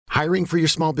Hiring for your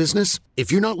small business?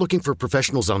 If you're not looking for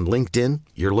professionals on LinkedIn,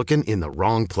 you're looking in the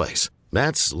wrong place.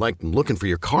 That's like looking for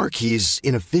your car keys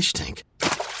in a fish tank.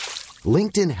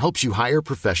 LinkedIn helps you hire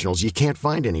professionals you can't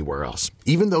find anywhere else,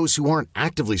 even those who aren't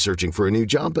actively searching for a new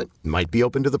job but might be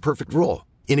open to the perfect role.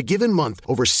 In a given month,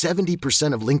 over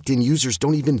 70% of LinkedIn users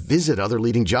don't even visit other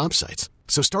leading job sites.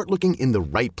 So start looking in the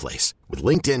right place. With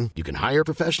LinkedIn, you can hire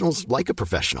professionals like a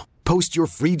professional. Post your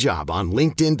free job on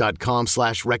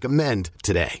linkedin.com/recommend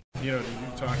today. You know, you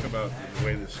talk about the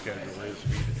way the schedule is,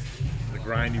 the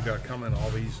grind you've got coming, all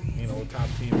these, top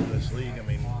teams in this league. I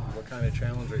mean, what kind of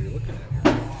challenge are you looking at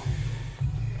here?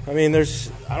 I mean, I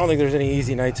don't think there's any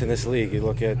easy nights in this league. You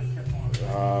look at,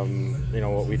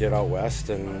 what we did out west,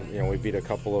 and, we beat a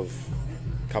couple of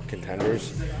cup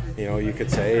contenders, you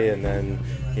could say, and then,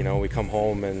 we come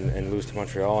home and lose to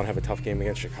Montreal and have a tough game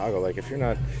against Chicago. Like, if you're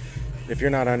not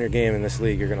on your game in this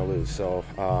league, you're going to lose. So,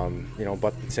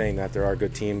 but saying that, there are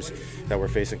good teams that we're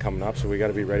facing coming up, so we got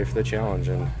to be ready for the challenge,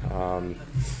 and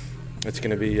it's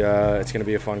going to be a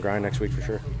fun grind next week for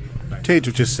sure. Tage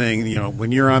was just saying,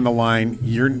 when you're on the line,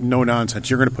 you're no nonsense.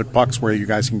 You're going to put pucks where you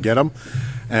guys can get them,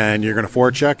 and you're going to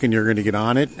forecheck, and you're going to get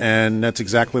on it, and that's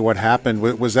exactly what happened.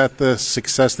 Was that the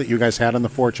success that you guys had on the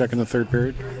forecheck in the third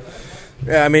period?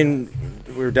 Yeah, I mean,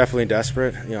 we were definitely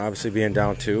desperate, obviously being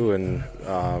down 2, and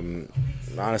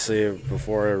honestly,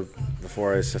 before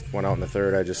I went out in the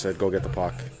third, I just said, go get the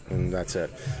puck, and that's it.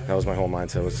 That was my whole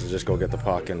mindset, was to just go get the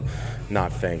puck and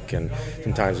not think. And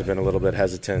sometimes I've been a little bit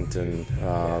hesitant, and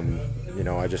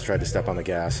I just tried to step on the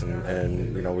gas,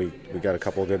 and we got a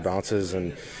couple of good bounces,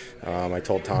 and I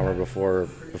told Tomer before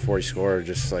he scored, we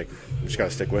just got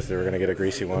to stick with it. We're going to get a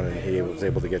greasy one, and he was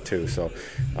able to get 2. So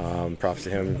props to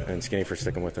him and Skinny for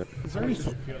sticking with it. Is there any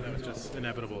feel that was just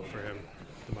inevitable for him?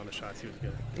 The amount of shots he was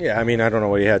getting. Yeah, I mean, I don't know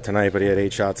what he had tonight, but he had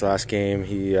 8 shots last game.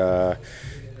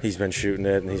 He's been shooting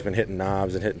it, and he's been hitting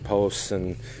knobs and hitting posts,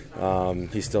 and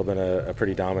he's still been a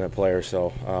pretty dominant player.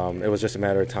 So it was just a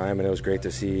matter of time, and it was great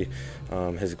to see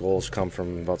his goals come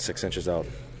from about 6 inches out.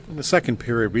 In the second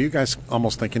period, were you guys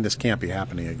almost thinking this can't be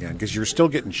happening again? Because you're still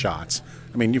getting shots.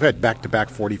 I mean, you've had back-to-back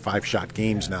 45-shot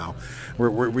games now.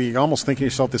 Were you almost thinking to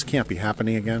yourself, this can't be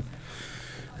happening again?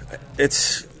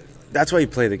 That's why you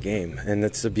play the game, and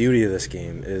that's the beauty of this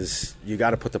game, is you got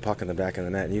to put the puck in the back of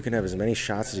the net, and you can have as many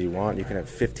shots as you want. You can have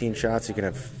 15 shots, you can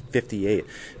have 58,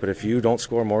 but if you don't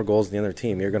score more goals than the other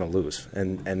team, you're going to lose,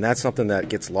 and that's something that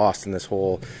gets lost in this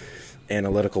whole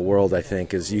analytical world, I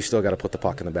think, is you still got to put the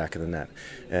puck in the back of the net.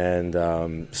 And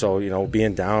so,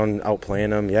 being down, outplaying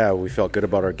them, yeah, we felt good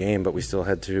about our game, but we still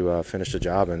had to finish the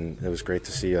job, and it was great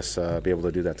to see us be able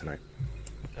to do that tonight.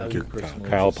 Thank you.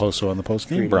 Kyle Poso on the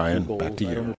postgame. Brian, back to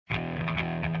you.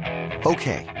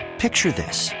 Okay, picture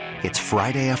this. It's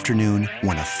Friday afternoon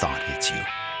when a thought hits you.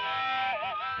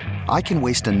 I can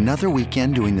waste another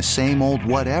weekend doing the same old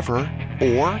whatever,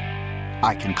 or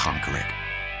I can conquer it.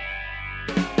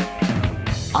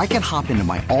 I can hop into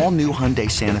my all-new Hyundai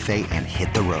Santa Fe and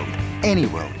hit the road. Any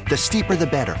road. The steeper, the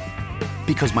better.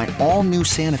 Because my all-new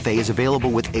Santa Fe is available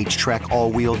with H-Track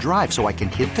all-wheel drive, so I can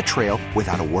hit the trail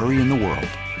without a worry in the world.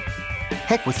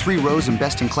 Heck, with 3 rows and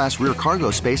best-in-class rear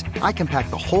cargo space, I can pack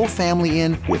the whole family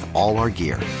in with all our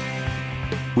gear.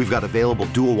 We've got available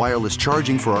dual wireless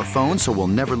charging for our phones, so we'll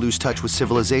never lose touch with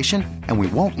civilization, and we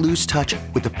won't lose touch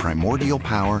with the primordial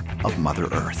power of Mother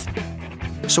Earth.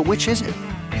 So which is it?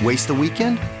 Waste the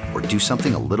weekend or do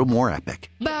something a little more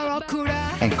epic?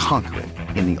 And conquer it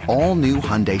in the all-new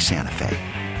Hyundai Santa Fe.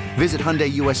 Visit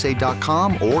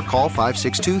HyundaiUSA.com or call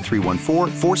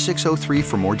 562-314-4603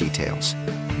 for more details.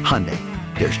 Hyundai,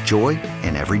 there's joy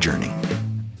in every journey.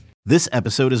 This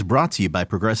episode is brought to you by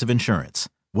Progressive Insurance.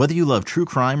 Whether you love true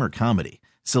crime or comedy,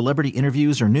 celebrity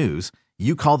interviews or news,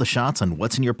 you call the shots on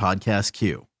what's in your podcast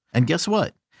queue. And guess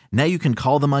what? Now you can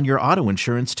call them on your auto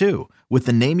insurance too with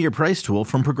the Name Your Price tool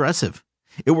from Progressive.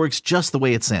 It works just the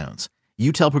way it sounds.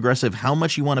 You tell Progressive how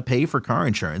much you want to pay for car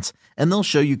insurance, and they'll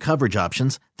show you coverage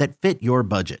options that fit your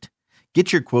budget.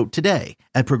 Get your quote today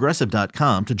at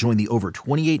Progressive.com to join the over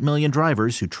 28 million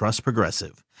drivers who trust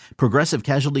Progressive. Progressive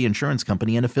Casualty Insurance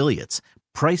Company and Affiliates.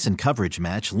 Price and coverage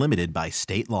match limited by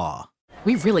state law.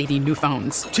 We really need new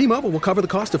phones. T-Mobile will cover the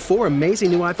cost of 4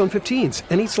 amazing new iPhone 15s,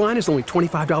 and each line is only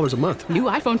 $25 a month. New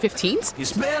iPhone 15s?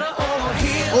 It's better over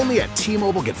here. Only at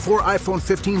T-Mobile, get 4 iPhone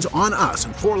 15s on us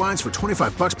and 4 lines for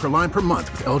 $25 per line per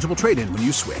month with eligible trade-in when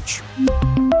you switch.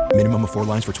 Minimum of 4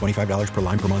 lines for $25 per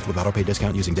line per month with autopay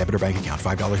discount using debit or bank account.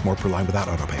 $5 more per line without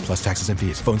autopay, plus taxes and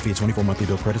fees. Phone fee at 24 monthly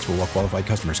bill credits for well-qualified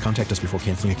customers. Contact us before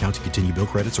canceling account to continue bill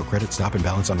credits or credit stop and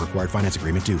balance on required finance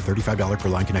agreement due. $35 per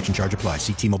line connection charge applies.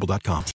 See T-Mobile.com.